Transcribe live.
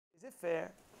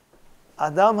fair.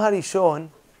 Adam Harishon,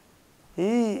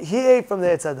 he ate from the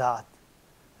Etz Hadat.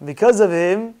 Because of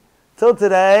him, till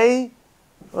today,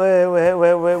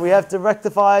 we have to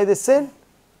rectify the sin.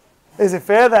 Is it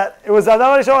fair that it was Adam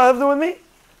Harishon have to do with me?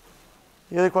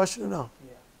 You hear the question or no?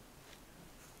 Yeah.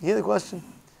 You hear the question?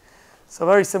 It's a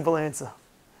very simple answer.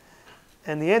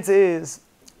 And the answer is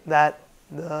that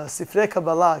the Sifrei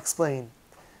Kabbalah explain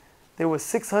there were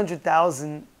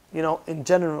 600,000, in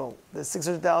general, there's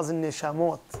 600,000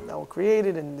 neshamot that were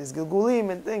created, and there's Gilgulim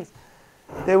and things.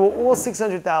 They were all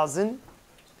 600,000.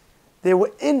 They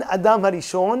were in Adam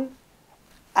Harishon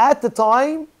at the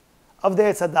time of the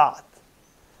Etz Hadat.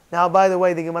 Now, by the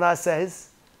way, the Gemara says,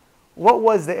 what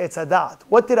was the Etz Hadat?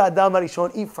 What did Adam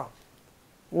Harishon eat from?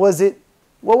 What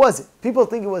was it? People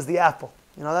think it was the apple.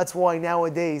 That's why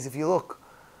nowadays, if you look,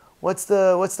 what's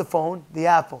the phone? The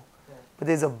apple. Yeah. But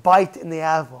there's a bite in the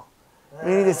apple.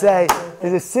 Meaning to say,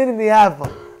 there's a sin in the apple.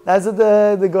 That's what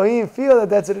the Goyim feel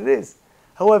that's what it is.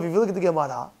 However, if you look at the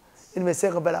Gemara, in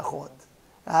Masechah Berachot,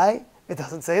 right? It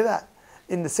doesn't say that.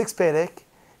 In the 6th Perek,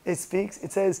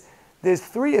 it says, there's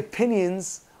 3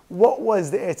 opinions, what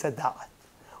was the Etz Hadat.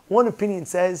 One opinion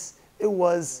says it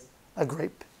was a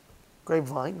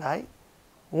grapevine, right?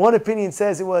 One opinion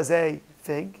says it was a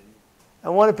fig.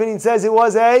 And one opinion says it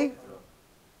was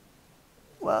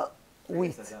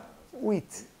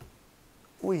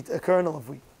wheat, a kernel of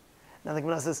wheat. Now the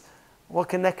Gemara says, what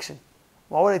connection?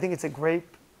 Why would I think it's a grape?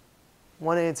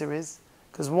 One answer is,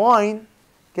 because wine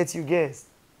gets you gassed.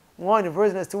 Wine, if a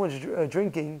person has too much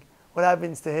drinking, what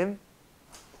happens to him?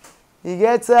 He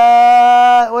gets,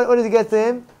 what does he get to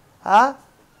him? Huh?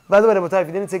 By the way, Rabotai, if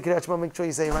you didn't say Kriyat Shema, make sure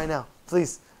you say it right now.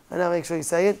 Please. Right now, make sure you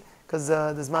say it, because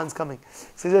this man's coming.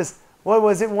 So just, what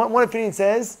was it? One opinion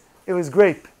says it was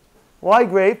grape. Why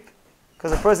grape?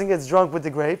 Because a person gets drunk with the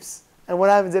grapes. And what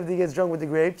happens if he gets drunk with the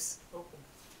grapes?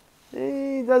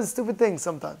 He does stupid things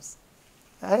sometimes.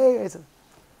 Hey,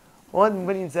 one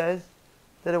opinion says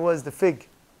that it was the fig.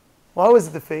 Why was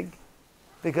it the fig?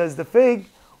 Because the fig,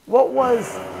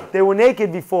 they were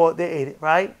naked before they ate it,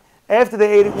 right? After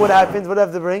they ate it, what happens? What do they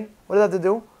have to bring? What do they have to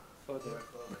do?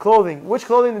 Clothing. Which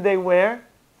clothing did they wear?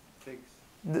 Figs.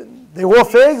 They wore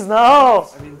figs? No.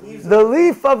 The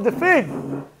leaf of the fig.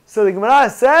 So the Gemara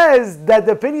says that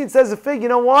the opinion says the fig. You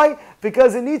know why?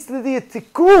 Because it needs to be a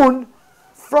tikun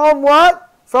from what?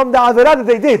 From the averah that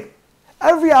they did.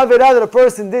 Every averah that a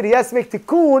person did, he has to make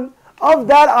tikun of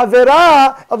that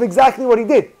averah of exactly what he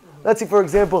did. Let's say, for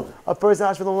example, a person,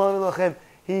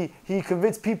 he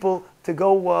convinced people to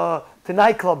go to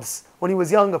nightclubs when he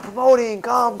was younger, promoting,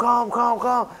 come,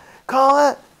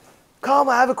 I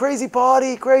have a crazy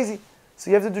party, crazy. So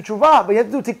you have to do tshuva, but you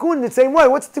have to do tikkun in the same way.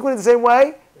 What's tikkun in the same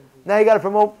way? Now you got to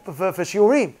promote for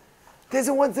shiurim. There's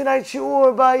a Wednesday night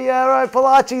shiur by Rabbi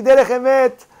Palacci, Derech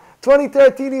Emet,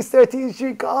 2013, East 13th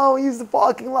Street, come, use the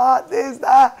parking lot, this,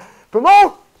 that.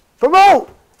 Promote,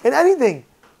 in anything.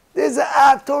 There's an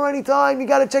app, Torah Anytime, you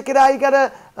got to check it out, you got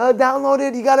to download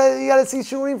it, you got to see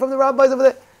shiurim from the rabbis over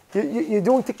there. You're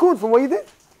doing tikkun from what you did.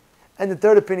 And the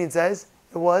third opinion says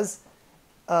it was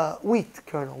wheat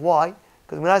kernel. Why?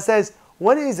 Because when it says,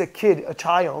 when is a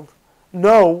child,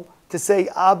 know to say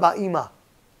Abba Ima?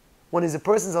 When is a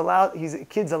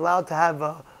kid's allowed to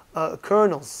have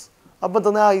kernels. Up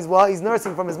until now, he's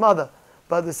nursing from his mother.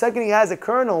 But the second he has a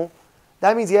kernel,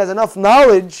 that means he has enough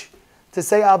knowledge to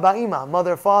say Abba Ima,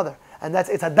 mother, father. And that's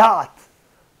Etz Hadat,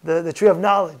 the tree of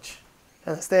knowledge.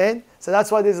 Understand? So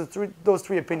that's why there's those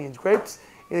 3 opinions. Grapes,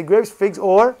 either grapes, figs,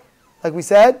 or, like we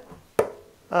said,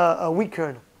 a wheat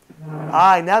kernel.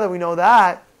 Now that we know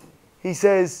that, he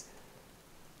says,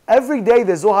 every day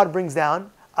the Zohar brings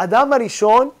down, Adam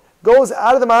Harishon goes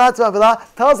out of the Marat Machpelah,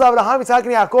 tells Abraham, Yitzhak,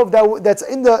 and Yaakov that's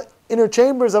in the inner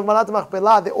chambers of Marat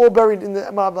Machpelah, they're all buried in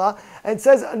the Marat, and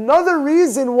says another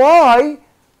reason why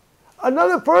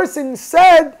another person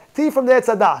said to eat from the Etz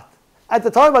Hadat. At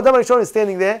the time Adam Harishon is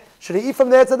standing there, should he eat from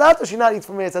the Etz Hadat or should he not eat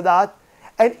from the Etz Hadat?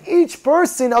 And each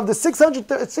person of the 600,000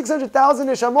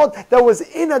 neshamot that was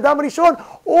in Adam Harishon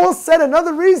all said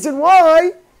another reason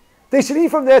why they should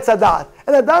eat from the Etz Hadat.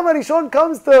 And Adam Harishon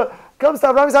comes to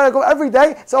Abraham Yitzhak every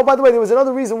day. So, by the way, there was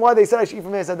another reason why they said I should eat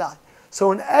from the Etz Hadat.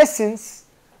 So, in essence,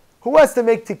 who has to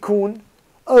make tikkun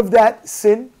of that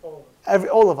sin?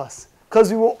 All of us.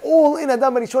 Because we were all in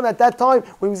Adam Harishon at that time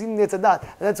when he was eating the Etz Hadat.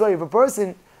 And that's why if a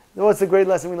person, what's the great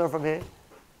lesson we learn from here?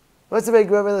 What's the great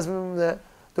lesson from there?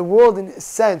 The world, in a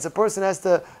sense, a person has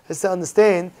to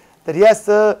understand that he has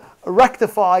to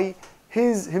rectify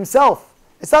himself.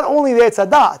 It's not only the Etz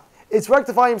Hadat, it's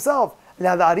rectify himself.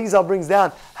 Now the Arizal brings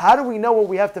down, how do we know what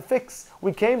we have to fix?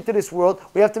 We came to this world,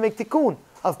 we have to make tikkun.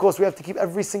 Of course, we have to keep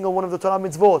every single one of the Torah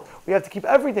mitzvot. We have to keep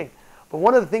everything. But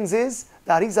one of the things is,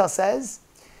 the Arizal says,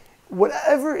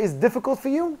 whatever is difficult for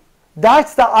you,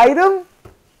 that's the item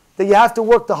that you have to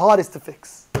work the hardest to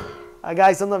fix. A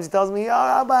guy sometimes he tells me,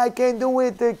 Rabbi, I can't do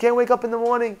it, I can't wake up in the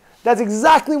morning. That's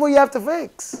exactly what you have to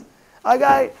fix. A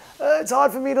guy, it's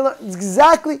hard for me to learn. It's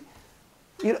exactly,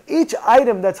 each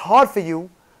item that's hard for you,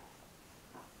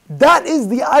 that is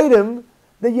the item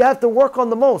that you have to work on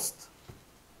the most.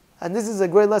 And this is a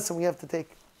great lesson we have to take.